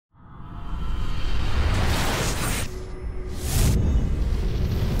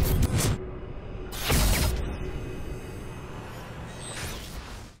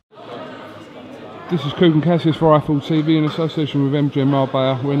This is Coogan Cassius for iFull TV in association with MJ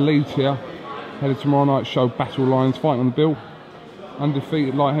Marbella. We're in Leeds here, headed to tomorrow night's show Battle Lions, fighting on the bill.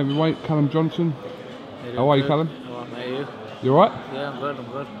 Undefeated light heavyweight, Callum Johnson. How are you, Callum? Alright, mate, you? You alright? Yeah, I'm good,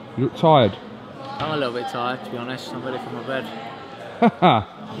 I'm good. You look tired. I'm a little bit tired, to be honest. I'm ready for my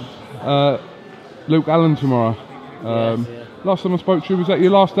bed. Luke Allen tomorrow. Yeah. Last time I spoke to you, was that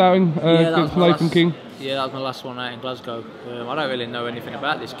your last outing against Nathan King? Yeah, that was my last one out in Glasgow. I don't really know anything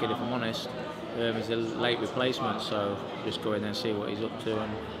about this kid, if I'm honest. He's a late replacement, so just go in there and see what he's up to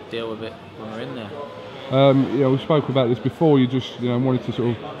and deal with it when we're in there. Yeah, we spoke about this before. You just wanted to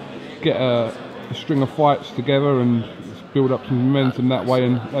sort of get a string of fights together and build up some momentum that way,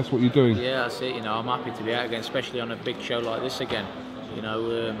 and that's what you're doing. Yeah, that's it. I'm happy to be out again, especially on a big show like this again.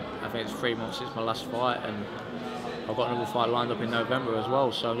 I think it's 3 months since my last fight, and I've got another fight lined up in November as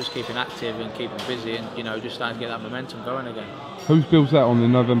well, so I'm just keeping active and keeping busy and, just starting to get that momentum going again. Whose bill's that on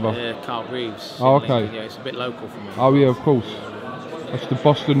in November? Carl Reeves. Oh, okay. Yeah, it's a bit local for me. Oh, yeah, of course. That's the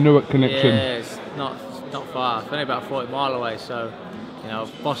Boston-Newark connection. Yeah, it's not far. It's only about 40 mile away, so,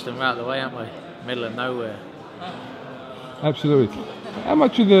 Boston, we're out of the way, aren't we? Middle of nowhere. Absolutely. How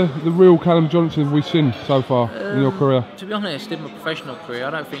much of the real Callum Johnson have we seen so far in your career? To be honest, in my professional career, I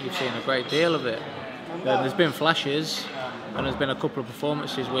don't think you've seen a great deal of it. There's been flashes, and there's been a couple of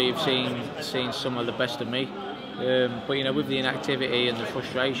performances where you've seen some of the best of me. But with the inactivity and the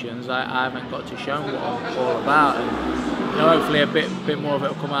frustrations, I haven't got to show what I'm all about. And hopefully a bit more of it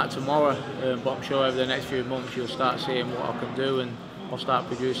will come out tomorrow. But I'm sure over the next few months you'll start seeing what I can do, and I'll start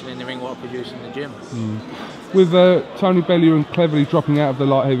producing in the ring what I produce in the gym. With Tony Bellew and Cleverly dropping out of the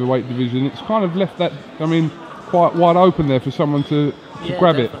light heavyweight division, it's kind of left that, quite wide open there for someone to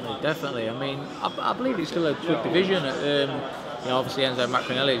grab it. Definitely. I believe it's still a good division. Obviously Enzo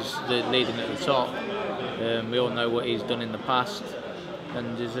Macronelli's leading at the top. We all know what he's done in the past,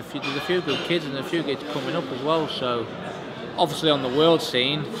 and there's a few good kids and a few kids coming up as well. So obviously on the world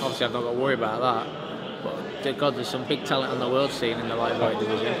scene, obviously I've not got to worry about that. But God, there's some big talent on the world scene in the lightweight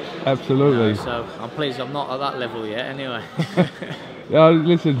division. Absolutely. So I'm pleased I'm not at that level yet. Anyway.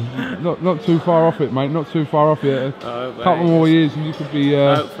 Listen, not too far off it, mate. Not too far off it. A couple more years, and you could be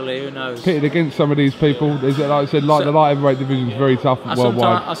hopefully, who knows, pitted against some of these people. Like I said, the light heavyweight division is very tough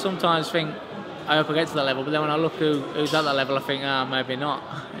worldwide. I sometimes think I hope I get to that level, but then when I look who's at that level, I think, maybe not.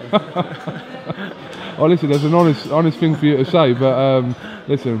 Well, listen, there's an honest thing for you to say, but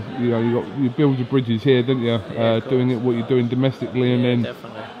listen, you build your bridges here, don't you? Yeah, doing what you're doing domestically, and then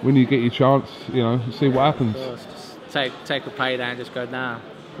definitely, when you get your chance, see what happens. Just take a play down, just go down.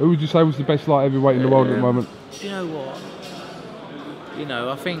 Who would you say was the best light heavyweight in the world at the moment? You know what?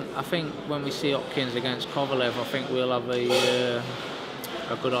 I think when we see Hopkins against Kovalev, I think we'll have a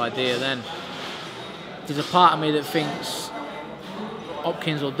good idea then. There's a part of me that thinks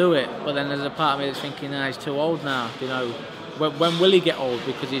Hopkins will do it, but then there's a part of me that's thinking, he's too old now. When will he get old?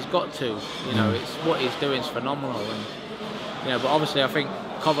 Because he's got to. It's what he's doing is phenomenal, and but obviously I think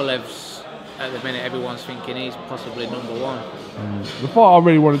Kovalev's at the minute everyone's thinking he's possibly #1. The fight I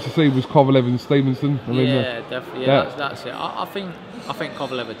really wanted to see was Kovalev and Stevenson. Definitely. Yeah, that's it. I think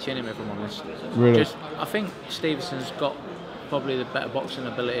Kovalev would chin him, if I'm honest. Really? I think Stevenson's got probably the better boxing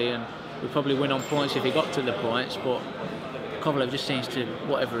ability, and would probably win on points if he got to the points, but Kovalev just seems to,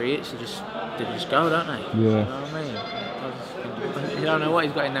 whatever he hits, they just go, don't they? Yeah. You know what I mean? You don't know what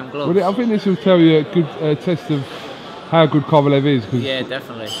he's got in them gloves. Well, I think this will tell you a good test of how good Kovalev is. Cause yeah,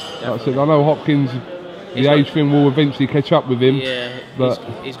 definitely. Like I said, I know Hopkins, the age thing will eventually catch up with him. Yeah, but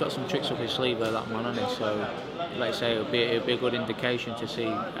he's got some tricks up his sleeve there, that man, hasn't he? So, like I say, it'll be a good indication to see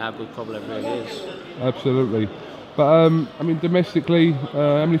how good Kovalev really is. Absolutely. But domestically,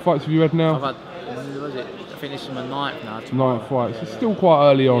 how many fights have you had now? I've had, I think this is my ninth now. 9 fights. It's still quite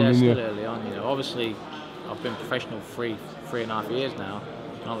early on. Yeah, still early on. Obviously, I've been professional 3.5 years now,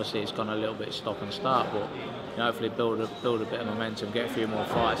 and obviously it's gone a little bit stop and start. But hopefully build a bit of momentum, get a few more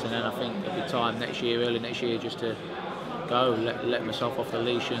fights, and then I think it'll be time early next year, just to go, let myself off the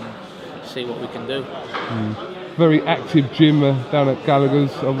leash and see what we can do. Very active gym down at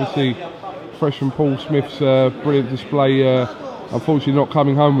Gallagher's. Obviously, fresh from Paul Smith's brilliant display. Unfortunately not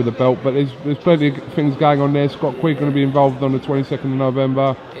coming home with a belt, but there's plenty of things going on there. Scott Quigg going to be involved on the 22nd of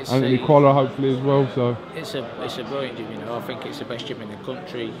November. Anthony Qualler hopefully as well. So it's a brilliant gym. I think it's the best gym in the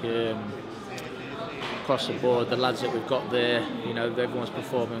country. Across the board, the lads that we've got there, everyone's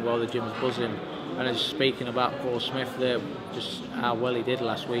performing well. The gym's buzzing. And as speaking about Paul Smith there, just how well he did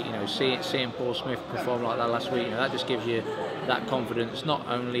last week, seeing Paul Smith perform like that last week, that just gives you that confidence, not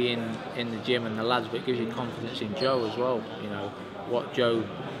only in the gym and the lads, but it gives you confidence in Joe as well. What Joe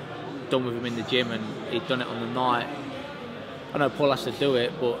done with him in the gym, and he'd done it on the night I know Paul has to do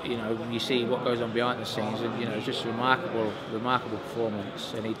it, but you know, you see what goes on behind the scenes, and you know, it's just a remarkable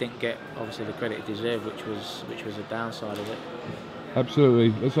performance. And he didn't get obviously the credit he deserved, which was the downside of it.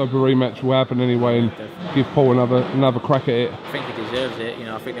 Absolutely. Let's hope a rematch will happen anyway, and give Paul another crack at it. I think he deserves it. You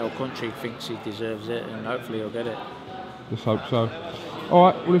know, I think the whole country thinks he deserves it, and hopefully he'll get it. Let's hope so. All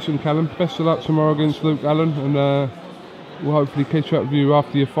right. Well, listen, Callum. Best of luck tomorrow against Luke Allen, and we'll hopefully catch up with you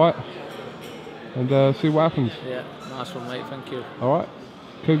after your fight and see what happens. Yeah, nice one, mate. Thank you. All right.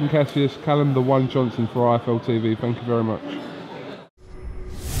 Coogan Cassius, Callum the One Johnson for IFL TV. Thank you very much.